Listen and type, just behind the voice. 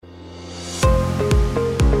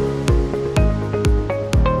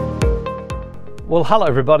Well, hello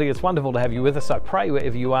everybody. It's wonderful to have you with us. I pray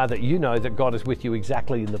wherever you are that you know that God is with you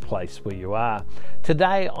exactly in the place where you are.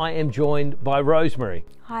 Today I am joined by Rosemary.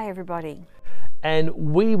 Hi everybody. And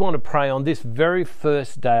we want to pray on this very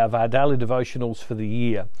first day of our daily devotionals for the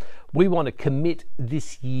year. We want to commit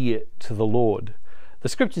this year to the Lord. The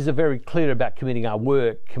scriptures are very clear about committing our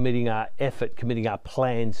work, committing our effort, committing our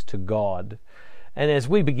plans to God. And as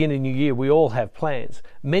we begin a new year, we all have plans.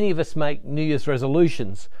 Many of us make New Year's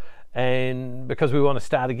resolutions, and because we want to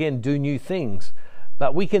start again, do new things.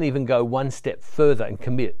 But we can even go one step further and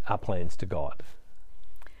commit our plans to God.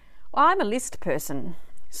 Well, I'm a list person,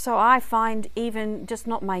 so I find even just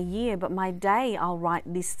not my year, but my day, I'll write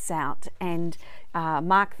lists out and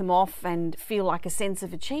mark them off and feel like a sense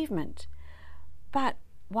of achievement. But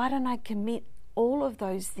why don't I commit all of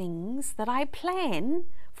those things that I plan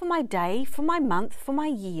for my day, for my month, for my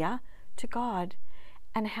year to God?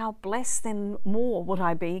 And how blessed then more would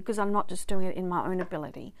I be, because I'm not just doing it in my own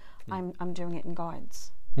ability. I'm doing it in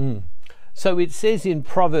God's. So it says in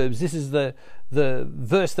Proverbs, this is the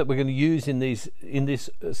verse that we're going to use in this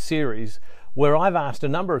series, where I've asked a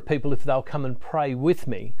number of people if they'll come and pray with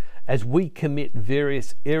me as we commit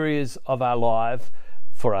various areas of our life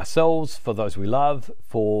for ourselves, for those we love,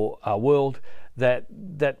 for our world, that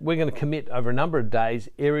we're going to commit over a number of days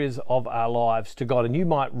areas of our lives to God. And you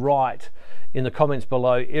might write in the comments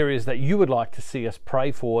below areas that you would like to see us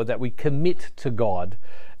pray for, that we commit to God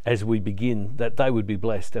as we begin, that they would be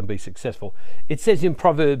blessed and be successful. It says in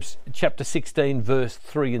Proverbs chapter 16 verse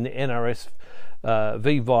 3 in the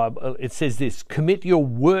NRSV Bible, it says this: commit your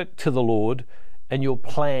work to the Lord and your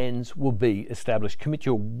plans will be established. Commit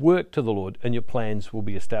your work to the Lord and your plans will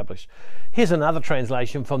be established. Here's another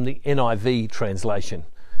translation from the NIV translation,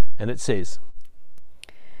 and it says,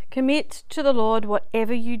 commit to the Lord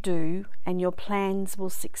whatever you do and your plans will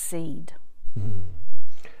succeed.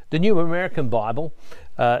 The New American Bible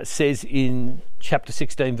says in chapter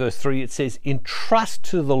 16 verse 3, it says, entrust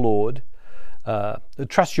to the Lord,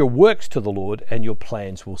 trust your works to the Lord and your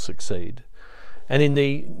plans will succeed. And in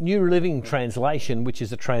the New Living Translation, which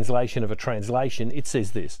is a translation of a translation, it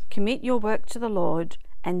says this: commit your work to the Lord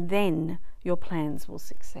and then your plans will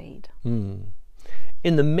succeed.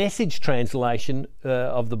 In the Message translation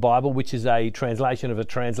of the Bible, which is a translation of a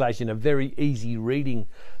translation, a very easy reading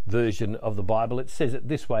version of the Bible, it says it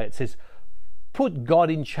this way. It says, put God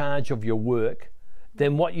in charge of your work,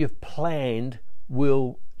 then what you've planned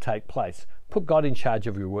will take place. Put God in charge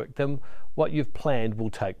of your work, then what you've planned will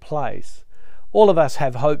take place. All of us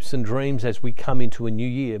have hopes and dreams as we come into a new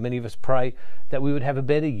year. Many of us pray that we would have a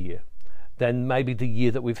better year than maybe the year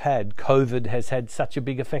that we've had. COVID has had such a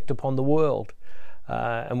big effect upon the world.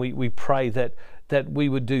 And we pray that we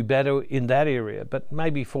would do better in that area. But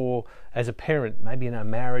maybe as a parent, maybe in our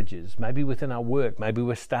marriages, maybe within our work, maybe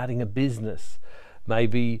we're starting a business,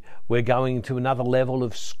 maybe we're going to another level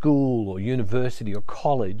of school or university or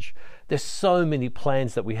college. There's so many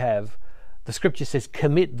plans that we have. The scripture says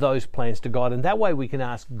commit those plans to God, and that way we can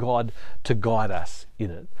ask God to guide us in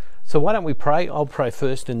it. So why don't we pray? I'll pray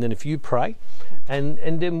first, and then if you pray, and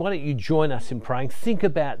then why don't you join us in praying? Think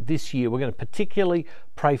about this year. We're going to particularly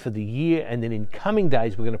pray for the year, and then in coming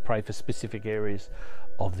days we're going to pray for specific areas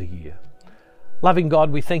of the year. Loving God,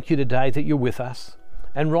 we thank you today that you're with us.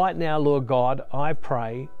 And right now, Lord God, I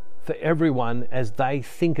pray for everyone as they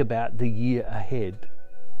think about the year ahead.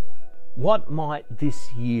 What might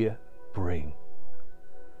this year bring?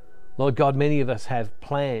 Lord God, many of us have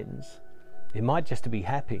plans. It might just to be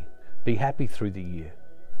happy through the year.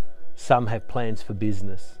 Some have plans for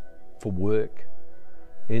business, for work,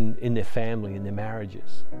 in their family, in their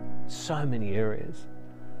marriages. So many areas.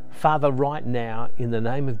 Father, right now, in the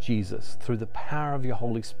name of Jesus, through the power of your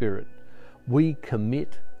Holy Spirit, we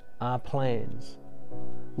commit our plans.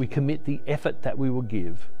 We commit the effort that we will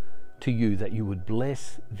give to you, that you would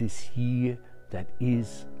bless this year that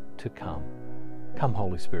is to come. Come,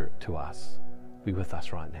 Holy Spirit, to us. Be with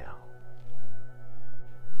us right now.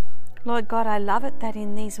 Lord God, I love it that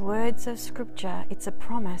in these words of Scripture, it's a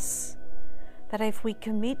promise that if we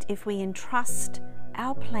commit, if we entrust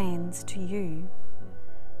our plans to you,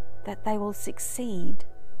 that they will succeed.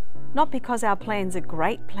 Not because our plans are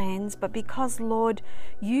great plans, but because, Lord,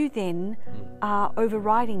 you then are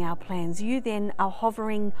overriding our plans. You then are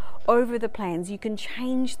hovering over the plans. You can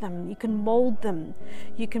change them. You can mold them.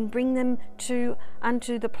 You can bring them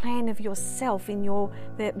unto the plan of yourself in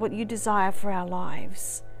what you desire for our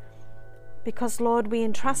lives. Because, Lord, we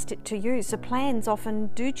entrust it to you. So plans often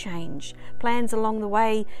do change. Plans along the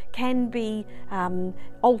way can be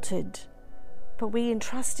altered. But we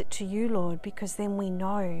entrust it to you, Lord, because then we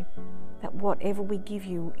know that whatever we give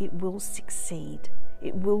you, it will succeed.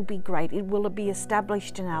 it will be great. It will be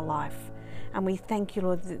established in our life. And we thank you,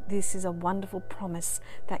 Lord, that this is a wonderful promise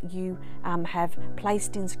that you have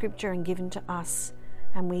placed in Scripture and given to us.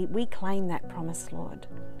 And we claim that promise, Lord.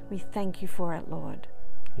 We thank you for it, Lord.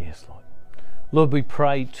 Yes, Lord. Lord, we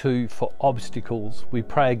pray too for obstacles. We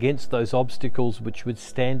pray against those obstacles which would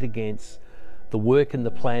stand against the work and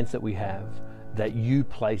the plans that we have, that you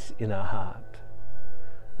place in our heart.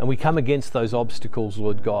 And we come against those obstacles,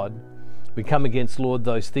 Lord God. We come against, Lord,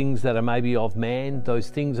 those things that are maybe of man, those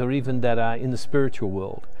things or even that are in the spiritual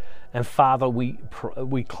world. And Father, we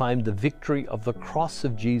claim the victory of the cross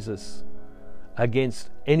of Jesus against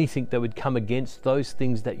anything that would come against those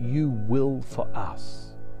things that you will for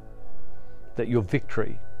us. That your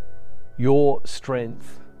victory, your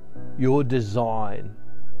strength, your design,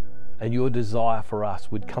 and your desire for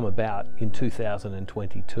us would come about in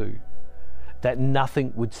 2022. That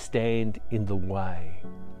nothing would stand in the way.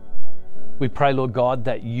 We pray, Lord God,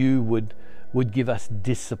 that you would give us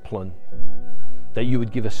discipline, that you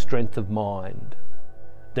would give us strength of mind,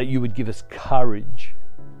 that you would give us courage,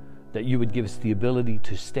 that you would give us the ability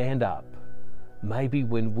to stand up, maybe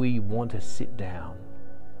when we want to sit down.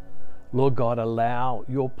 Lord God, allow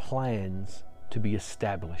your plans to be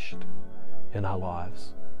established in our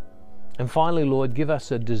lives. And finally, Lord, give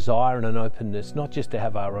us a desire and an openness, not just to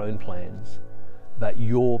have our own plans, but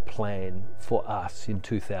your plan for us in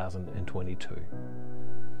 2022.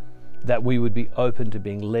 That we would be open to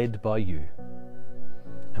being led by you.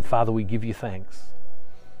 And Father, we give you thanks.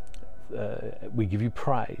 We give you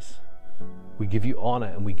praise. We give you honor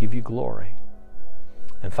and we give you glory.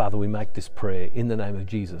 And Father, we make this prayer in the name of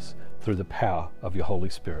Jesus through the power of your Holy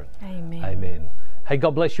Spirit. Amen. Amen. Hey,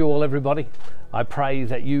 God bless you all, everybody. I pray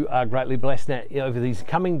that you are greatly blessed. Now, over these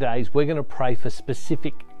coming days, we're going to pray for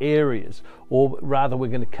specific areas, or rather, we're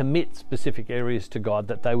going to commit specific areas to God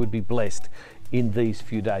that they would be blessed in these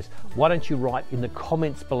few days. Why don't you write in the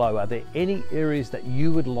comments below, are there any areas that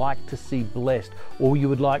you would like to see blessed, or you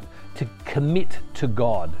would like to commit to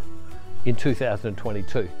God in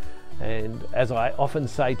 2022? And as I often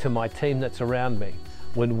say to my team that's around me,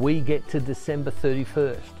 when we get to December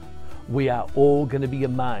 31st, we are all going to be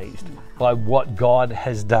amazed by what God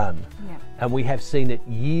has done. Yeah. And we have seen it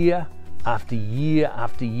year after year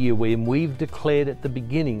after year, when we've declared at the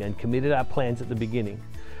beginning and committed our plans at the beginning,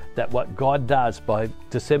 that what God does by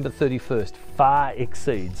December 31st far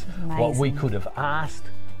exceeds what we could have asked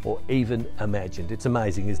or even imagined. It's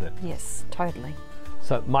amazing, isn't it? Yes, totally.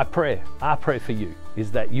 So my prayer, our prayer for you,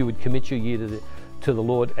 is that you would commit your year to the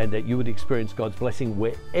Lord, and that you would experience God's blessing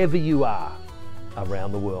wherever you are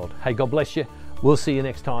around the world. Hey, God bless you. We'll see you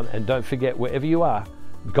next time. And don't forget, wherever you are,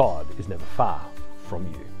 God is never far from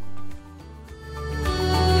you.